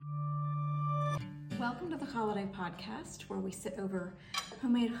Welcome to the Holiday Podcast, where we sit over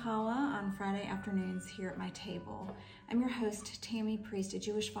homemade challah on Friday afternoons here at my table. I'm your host, Tammy Priest, a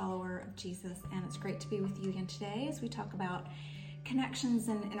Jewish follower of Jesus, and it's great to be with you again today as we talk about connections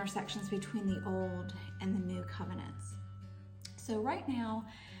and intersections between the Old and the New Covenants. So right now,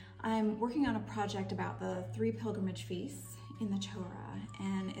 I'm working on a project about the 3 pilgrimage feasts in the Torah,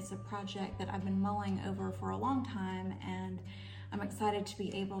 and it's a project that I've been mulling over for a long time, and I'm excited to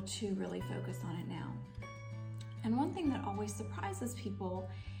be able to really focus on it now. And one thing that always surprises people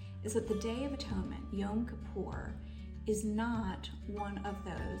is that the Day of Atonement, Yom Kippur, is not one of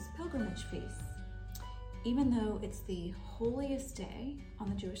those pilgrimage feasts. Even though it's the holiest day on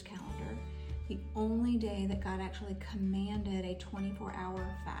the Jewish calendar, the only day that God actually commanded a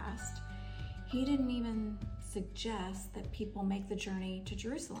 24-hour fast, He didn't even suggest that people make the journey to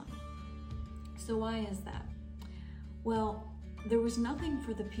Jerusalem. So why is that? Well, there was nothing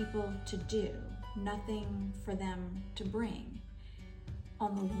for the people to do, nothing for them to bring.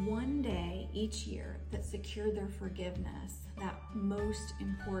 On the one day each year that secured their forgiveness, that most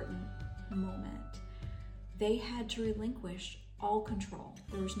important moment, they had to relinquish all control.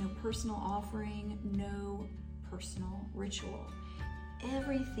 There was no personal offering, no personal ritual.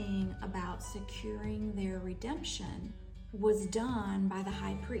 Everything about securing their redemption was done by the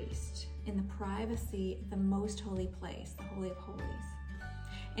high priest in the privacy of the most holy place, the Holy of Holies.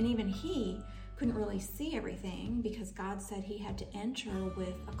 And even he couldn't really see everything because God said he had to enter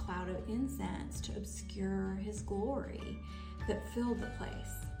with a cloud of incense to obscure his glory that filled the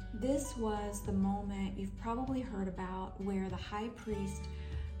place. This was the moment you've probably heard about where the high priest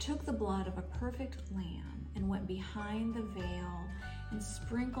took the blood of a perfect lamb and went behind the veil and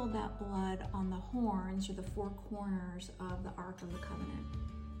sprinkled that blood on the horns or the 4 corners of the Ark of the Covenant.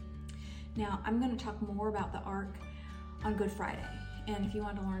 Now, I'm going to talk more about the Ark on Good Friday. And if you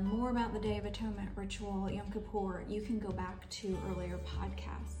want to learn more about the Day of Atonement ritual, Yom Kippur, you can go back to earlier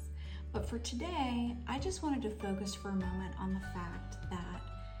podcasts. But for today, I just wanted to focus for a moment on the fact that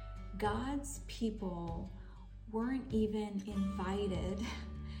God's people weren't even invited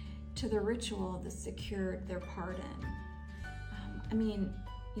to the ritual that secured their pardon.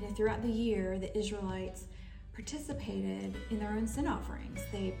 Throughout the year, the Israelites participated in their own sin offerings.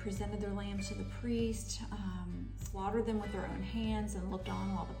 They presented their lambs to the priest, slaughtered them with their own hands, and looked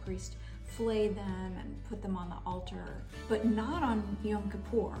on while the priest flayed them and put them on the altar. But not on Yom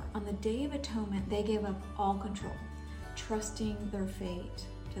Kippur. On the Day of Atonement, they gave up all control, trusting their fate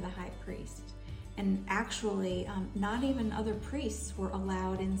to the high priest. And actually, not even other priests were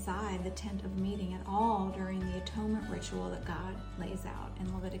allowed inside the tent of meeting at all during the atonement ritual that God lays out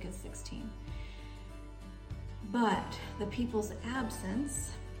in Leviticus 16. But the people's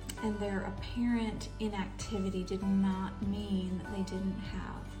absence and their apparent inactivity did not mean that they didn't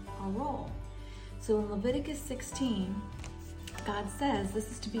have a role. So in Leviticus 16, God says this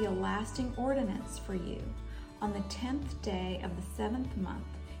is to be a lasting ordinance for you. On the 10th day of the 7th month,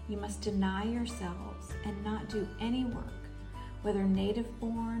 you must deny yourselves and not do any work, whether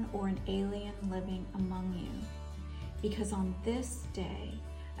native-born or an alien living among you, because on this day,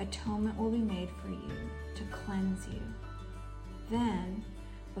 atonement will be made for you to cleanse you. Then,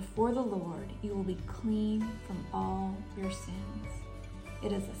 before the Lord, you will be clean from all your sins.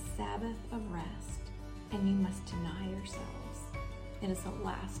 It is a Sabbath of rest, and you must deny yourselves. It is a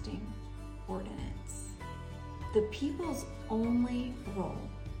lasting ordinance. The people's only role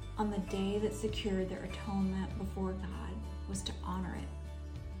on the day that secured their atonement before God was to honor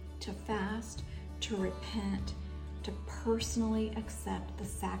it, to fast, to repent, to personally accept the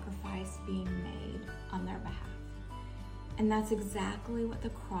sacrifice being made on their behalf. And that's exactly what the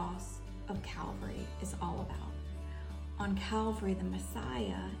cross of Calvary is all about. On Calvary, the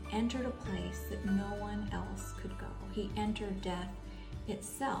Messiah entered a place that no one else could go. He entered death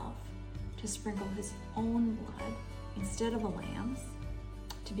itself to sprinkle his own blood instead of a lamb's,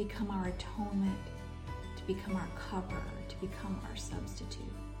 to become our atonement, to become our cover, to become our substitute.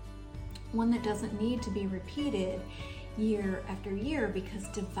 One that doesn't need to be repeated year after year because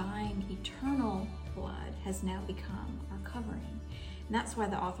divine, eternal blood has now become our covering. And that's why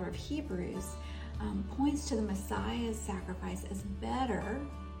the author of Hebrews points to the Messiah's sacrifice as better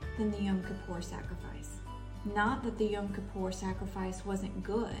than the Yom Kippur sacrifice. Not that the Yom Kippur sacrifice wasn't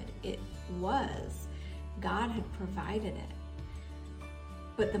good. It was. God had provided it.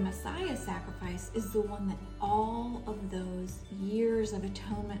 But the Messiah sacrifice is the one that all of those years of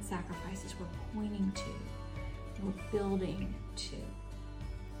atonement sacrifices were pointing to, were building to.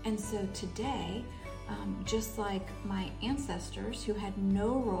 And so today, just like my ancestors who had no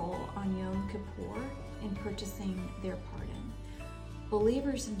role on Yom Kippur in purchasing their pardon,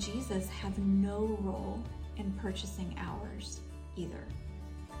 believers in Jesus have no role in purchasing ours either.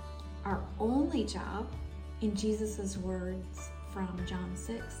 Our only job, in Jesus' words from John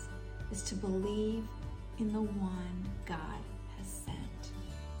 6, is to believe in the one God has sent.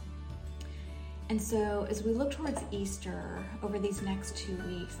 And so as we look towards Easter over these next 2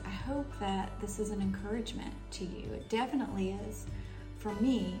 weeks, I hope that this is an encouragement to you. It definitely is for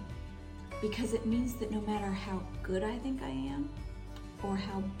me, because it means that no matter how good I think I am or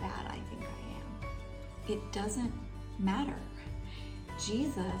how bad I think I am, it doesn't matter.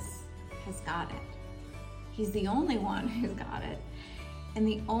 Jesus has got it. He's the only one who's got it. And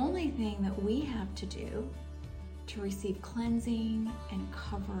the only thing that we have to do to receive cleansing and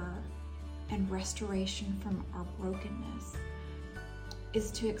cover and restoration from our brokenness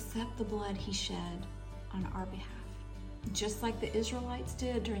is to accept the blood he shed on our behalf. Just like the Israelites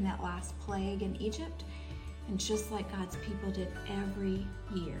did during that last plague in Egypt, and just like God's people did every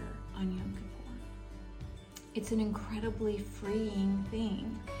year on Yom Kippur. It's an incredibly freeing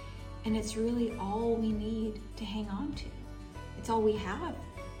thing, and it's really all we need to hang on to. It's all we have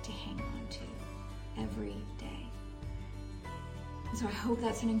to hang on to every day. And so I hope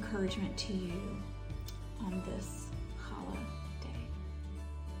that's an encouragement to you on this